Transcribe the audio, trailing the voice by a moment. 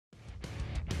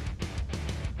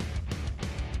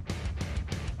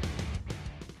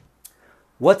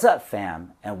What's up,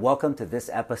 fam, and welcome to this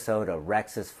episode of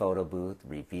Rex's Photo Booth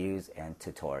Reviews and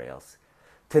Tutorials.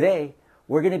 Today,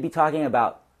 we're going to be talking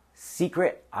about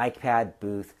secret iPad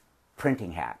booth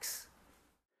printing hacks.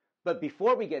 But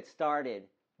before we get started,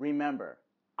 remember,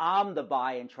 I'm the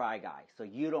buy and try guy, so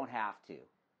you don't have to.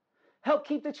 Help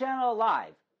keep the channel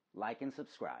alive, like and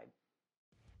subscribe.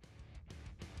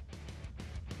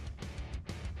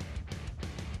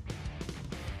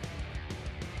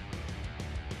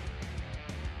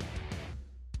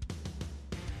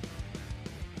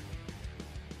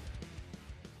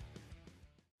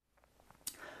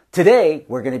 Today,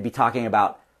 we're going to be talking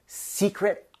about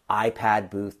secret iPad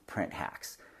booth print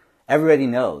hacks. Everybody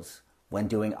knows when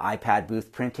doing iPad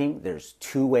booth printing, there's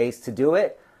two ways to do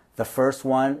it. The first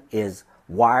one is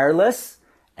wireless,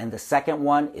 and the second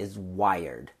one is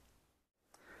wired.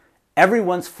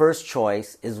 Everyone's first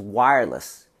choice is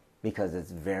wireless because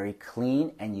it's very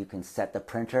clean and you can set the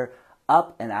printer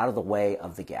up and out of the way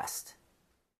of the guest.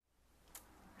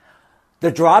 The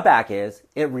drawback is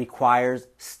it requires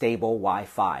stable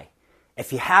Wi-Fi.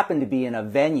 If you happen to be in a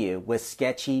venue with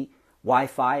sketchy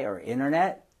Wi-Fi or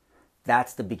internet,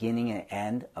 that's the beginning and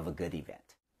end of a good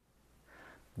event.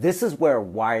 This is where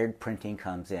wired printing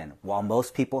comes in. While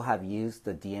most people have used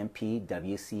the DNP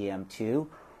WCM2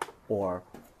 or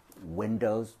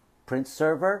Windows print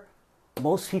server,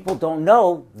 most people don't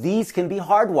know these can be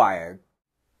hardwired.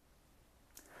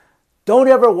 Don't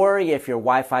ever worry if your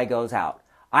Wi-Fi goes out.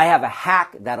 I have a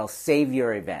hack that'll save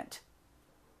your event.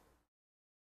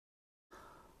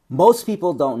 Most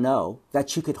people don't know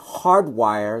that you could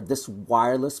hardwire this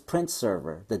wireless print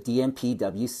server. The DNP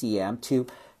WCM2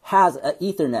 has an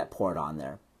Ethernet port on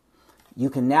there. You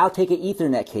can now take an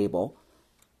Ethernet cable,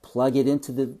 plug it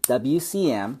into the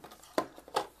WCM.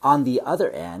 On the other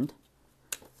end,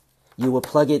 you will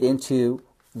plug it into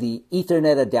the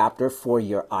Ethernet adapter for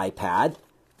your iPad.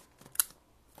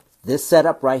 This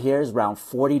setup right here is around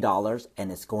 $40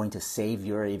 and it's going to save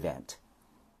your event.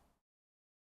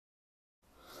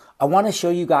 I want to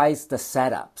show you guys the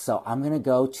setup. So I'm going to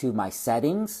go to my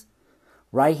settings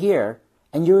right here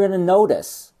and you're going to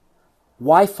notice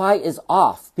Wi-Fi is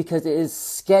off because it is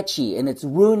sketchy and it's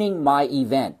ruining my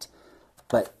event.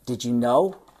 But did you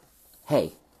know?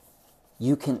 Hey,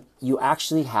 you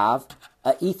actually have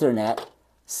an Ethernet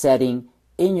setting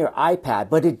in your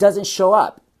iPad, but it doesn't show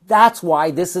up. That's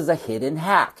why this is a hidden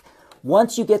hack.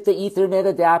 Once you get the Ethernet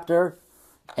adapter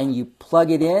and you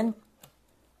plug it in,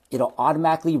 it'll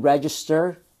automatically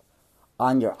register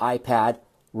on your iPad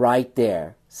right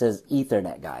there. It says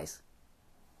Ethernet, guys.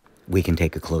 We can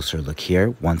take a closer look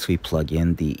here. Once we plug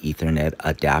in the Ethernet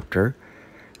adapter,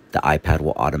 the iPad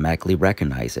will automatically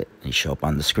recognize it and show up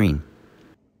on the screen.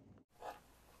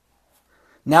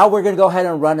 Now we're going to go ahead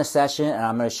and run a session and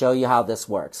I'm going to show you how this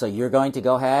works. So you're going to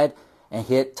go ahead and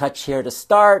hit touch here to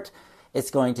start.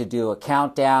 It's going to do a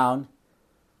countdown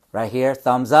right here,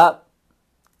 thumbs up.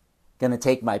 Going to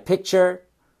take my picture.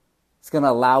 It's going to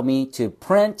allow me to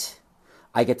print.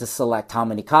 I get to select how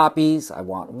many copies. I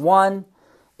want one.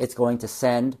 It's going to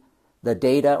send the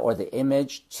data or the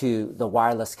image to the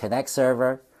wireless connect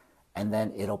server and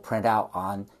then it'll print out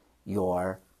on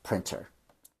your printer.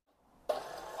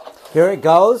 Here it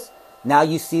goes. Now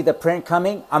you see the print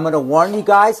coming. I'm going to warn you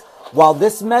guys, while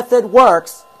this method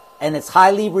works and it's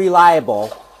highly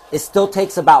reliable, it still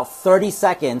takes about 30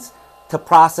 seconds to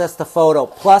process the photo,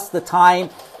 plus the time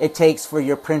it takes for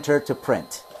your printer to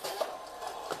print.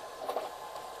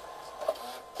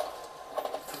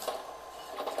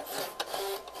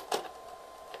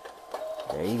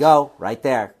 There you go, right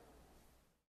there.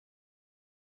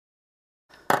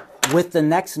 With the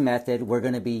next method, we're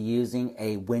going to be using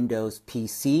a Windows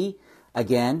PC.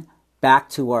 Again, back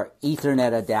to our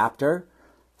Ethernet adapter.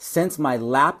 Since my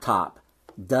laptop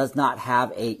does not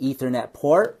have a Ethernet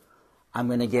port, I'm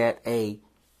going to get a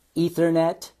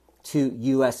Ethernet to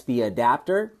USB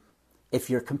adapter. If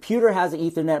your computer has an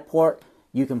Ethernet port,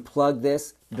 you can plug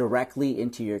this directly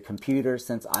into your computer.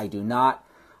 Since I do not,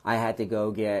 I had to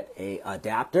go get an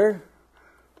adapter.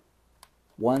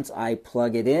 Once I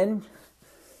plug it in,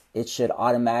 it should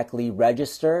automatically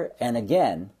register. And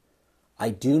again, I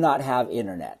do not have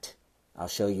internet. I'll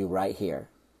show you right here.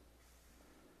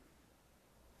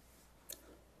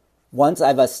 Once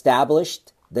I've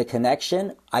established the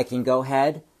connection, I can go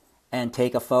ahead and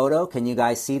take a photo. Can you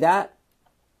guys see that?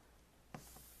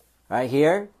 Right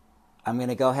here. I'm going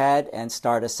to go ahead and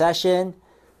start a session.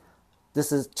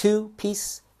 This is 2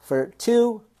 piece for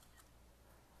 2.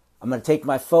 I'm going to take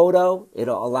my photo.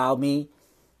 It'll allow me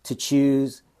to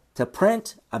choose to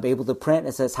print. I'm able to print.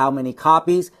 It says how many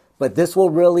copies, but this will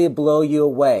really blow you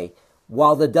away.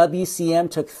 While the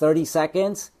WCM took 30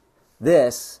 seconds,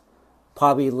 This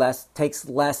probably takes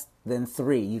less than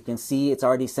 3. You can see it's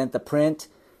already sent the print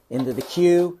into the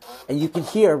queue, and you can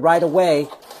hear right away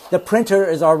the printer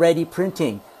is already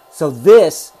printing. So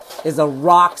this is a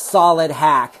rock solid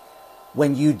hack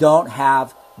when you don't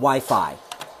have Wi-Fi.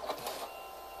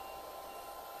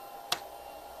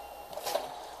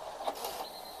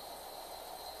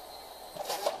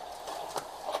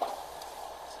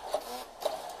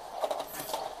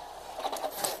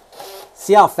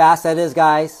 See how fast that is,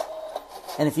 guys?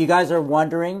 And if you guys are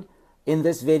wondering, in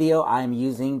this video, I'm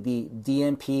using the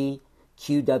DNP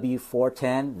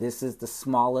WCM2. This is the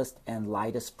smallest and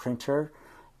lightest printer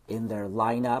in their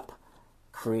lineup.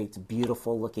 Creates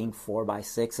beautiful looking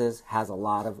 4x6s. Has a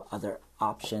lot of other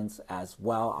options as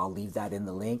well. I'll leave that in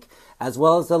the link, as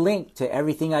well as the link to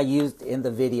everything I used in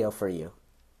the video for you.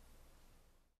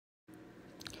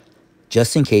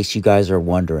 Just in case you guys are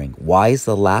wondering, why is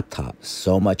the laptop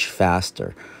so much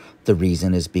faster? The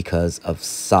reason is because of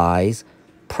size,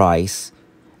 price,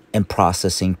 and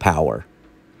processing power.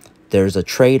 There's a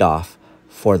trade-off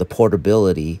for the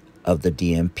portability of the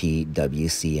DNP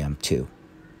WCM2.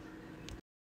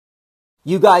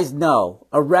 You guys know,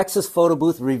 a Rex's Photo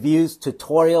Booth Reviews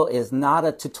tutorial is not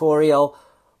a tutorial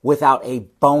without a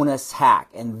bonus hack.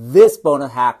 And this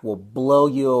bonus hack will blow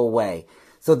you away.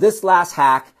 So this last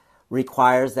hack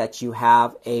requires that you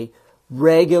have a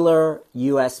regular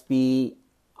USB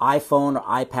iPhone or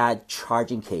iPad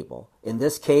charging cable. In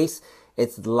this case,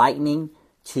 it's Lightning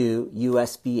to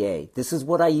USB-A. This is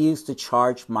what I use to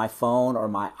charge my phone or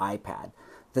my iPad.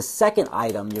 The second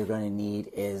item you're going to need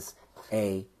is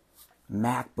a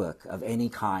MacBook of any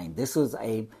kind. This was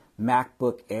a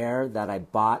MacBook Air that I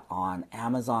bought on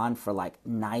Amazon for like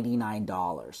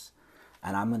 $99.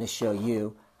 And I'm going to show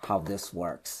you how this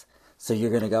works. So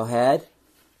you're going to go ahead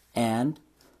and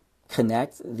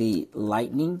connect the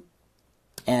Lightning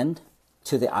end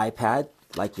to the iPad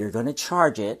like you're going to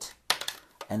charge it.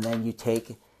 And then you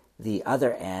take the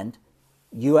other end,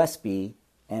 USB,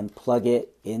 and plug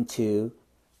it into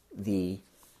the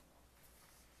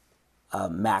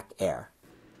Mac Air.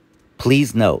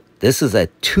 Please note, this is a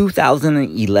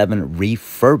 2011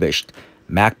 refurbished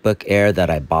MacBook Air that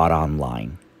I bought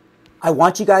online. I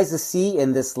want you guys to see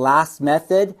in this last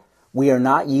method, we are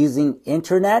not using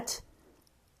internet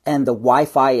and the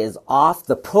Wi-Fi is off.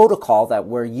 The protocol that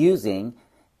we're using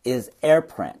is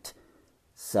AirPrint.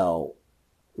 So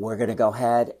we're going to go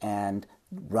ahead and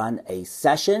run a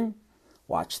session.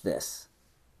 Watch this.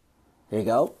 Here you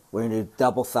go. We're going to do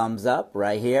double thumbs up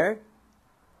right here.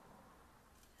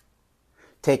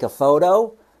 Take a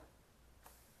photo.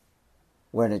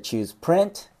 We're going to choose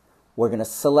print. We're going to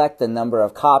select the number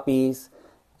of copies.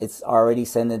 It's already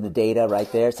sending the data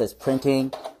right there. It says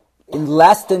printing. In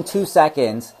less than 2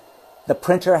 seconds, the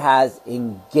printer has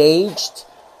engaged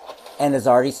and has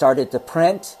already started to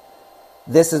print.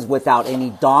 This is without any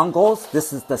dongles.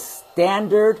 This is the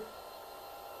standard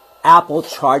Apple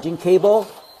charging cable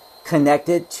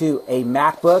connected to a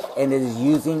MacBook, and it is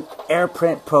using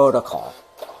AirPrint protocol.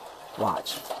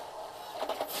 Watch.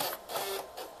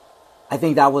 I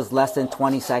think that was less than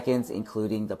 20 seconds,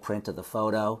 including the print of the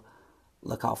photo.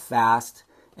 Look how fast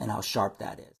and how sharp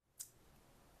that is.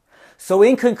 So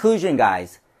in conclusion,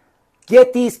 guys,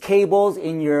 get these cables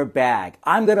in your bag.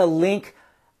 I'm going to link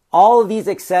all of these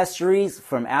accessories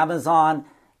from Amazon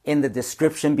in the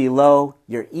description below.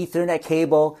 Your Ethernet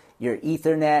cable, your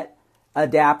Ethernet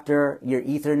adapter, your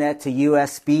Ethernet to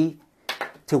USB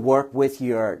to work with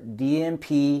your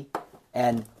DNP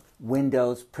and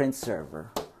Windows print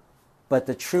server. But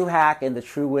the true hack and the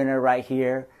true winner right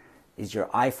here is your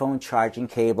iPhone charging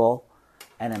cable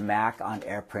and a Mac on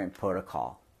AirPrint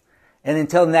protocol. And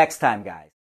until next time, guys.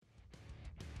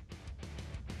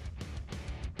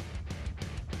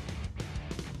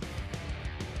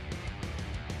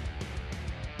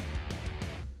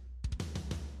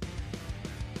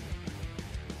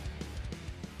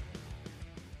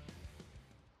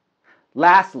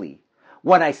 Lastly,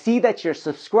 when I see that you're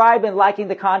subscribed and liking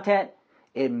the content,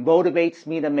 it motivates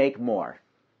me to make more.